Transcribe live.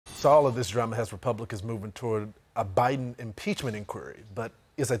So all of this drama has Republicans moving toward a Biden impeachment inquiry. But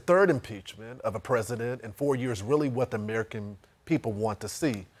is a third impeachment of a president in 4 years really what the American people want to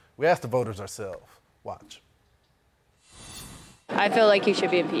see? We asked the voters ourselves. Watch. I feel like he should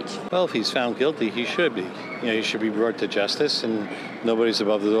be impeached. Well, if he's found guilty, he should be. He should be brought to justice, and nobody's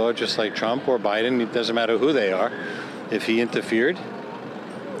above the law, just like Trump or Biden. It doesn't matter who they are. If he interfered,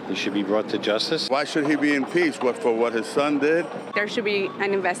 he should be brought to justice. Why should he be impeached? What, for what his son did? There should be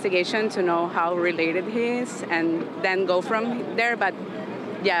an investigation to know how related he is and then go from there. But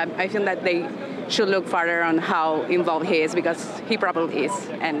yeah, I feel that they should look further on how involved he is, because he probably is,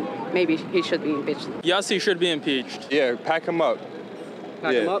 and maybe he should be impeached. Yes, he should be impeached. Yeah, pack him up.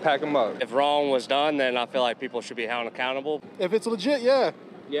 Pack him up. If wrong was done, then I feel like people should be held accountable. If it's legit, yeah.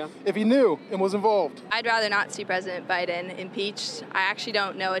 Yeah. If he knew and was involved. I'd rather not see President Biden impeached. I actually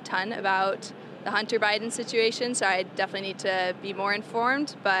don't know a ton about the Hunter Biden situation, so I definitely need to be more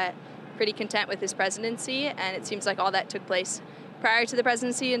informed, but pretty content with his presidency, and it seems like all that took place prior to the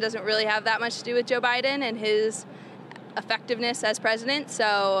presidency and doesn't really have that much to do with Joe Biden and his effectiveness as president,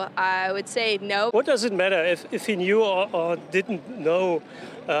 so I would say no. What does it matter if he knew or didn't know?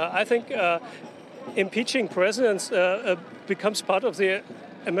 I think impeaching presidents becomes part of the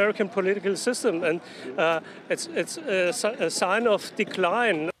American political system, and it's a sign of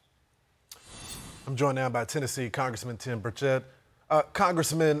decline. I'm joined now by Tennessee Congressman Tim Burchett.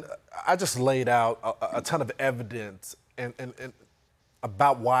 Congressman, I just laid out a ton of evidence and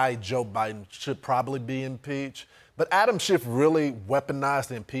about why Joe Biden should probably be impeached. But Adam Schiff really weaponized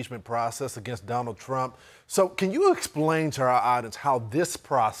the impeachment process against Donald Trump. So can you explain to our audience how this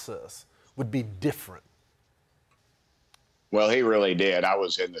process would be different? Well, he really did. I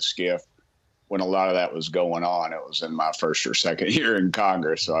was in the skiff when a lot of that was going on. It was in my first or second year in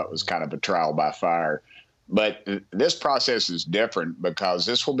Congress, so it was kind of a trial by fire. But this process is different because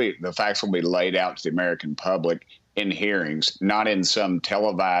the facts will be laid out to the American public in hearings, not in some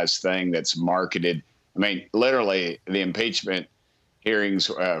televised thing that's marketed. I mean, literally, the impeachment hearings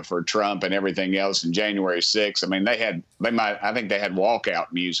for Trump and everything else in January 6th. I mean, I think they had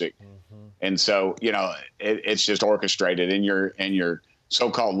walkout music. Mm-hmm. And so, it's just orchestrated. And your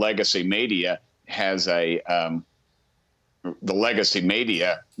so-called legacy media has the legacy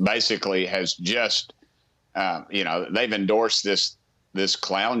media basically has just, they've endorsed this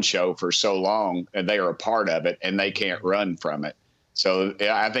clown show for so long, and they are a part of it, and they can't run from it. So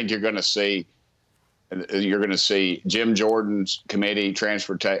I think you're going to see Jim Jordan's committee,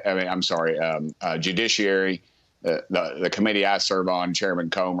 Judiciary. The committee I serve on, Chairman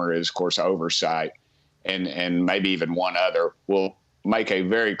Comer, is, of course, oversight, and maybe even one other will make a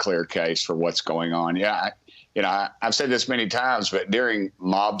very clear case for what's going on. Yeah, I've said this many times, but during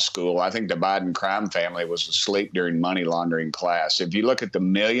mob school, I think the Biden crime family was asleep during money laundering class. If you look at the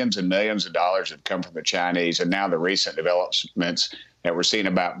millions and millions of dollars that come from the Chinese, and now the recent developments that we're seeing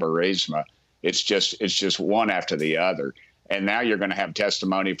about Burisma, it's just one after the other. And now you're going to have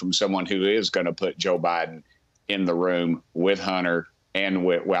testimony from someone who is going to put Joe Biden in the room with Hunter and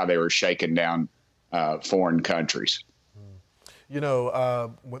while they were shaking down foreign countries.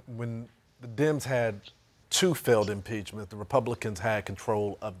 When the Dems had two failed impeachments, the Republicans had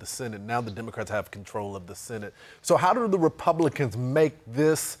control of the Senate. Now the Democrats have control of the Senate. So how do the Republicans make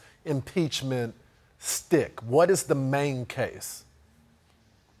this impeachment stick? What is the main case?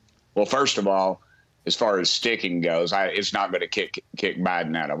 Well, first of all, as far as sticking goes, it's not going to kick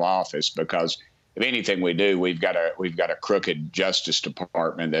Biden out of office, because if anything we do, we've got a crooked Justice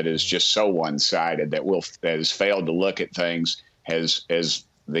Department that is just so one-sided that has failed to look at things as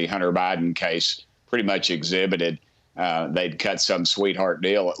the Hunter Biden case pretty much exhibited. They'd cut some sweetheart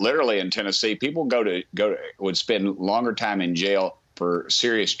deal. Literally in Tennessee, people would spend longer time in jail for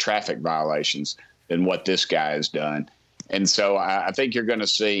serious traffic violations than what this guy has done. And so I think you're going to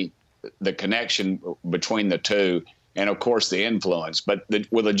see the connection between the two, and of course the influence. But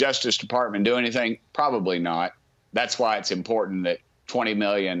will the Justice Department do anything? Probably not. That's why it's important that 20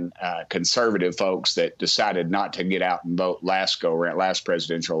 million conservative folks that decided not to get out and vote last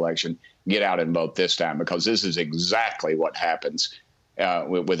presidential election get out and vote this time, because this is exactly what happens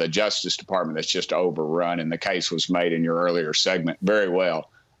with a Justice Department that's just overrun. And the case was made in your earlier segment very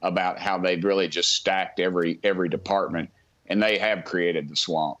well about how they've really just stacked every department, and they have created the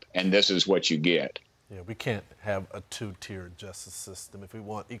swamp. And this is what you get. Yeah, we can't have a two-tiered justice system if we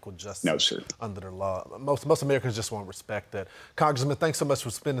want equal justice under the law. Most Americans just won't respect that. Congressman, thanks so much for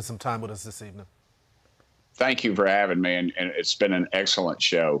spending some time with us this evening. Thank you for having me, and it's been an excellent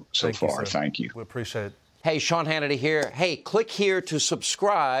show so far. Thank you. We appreciate it. Hey, Sean Hannity here. Hey, click here to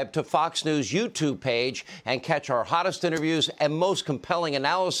subscribe to Fox News YouTube page and catch our hottest interviews and most compelling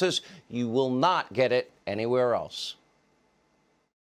analysis. You will not get it anywhere else.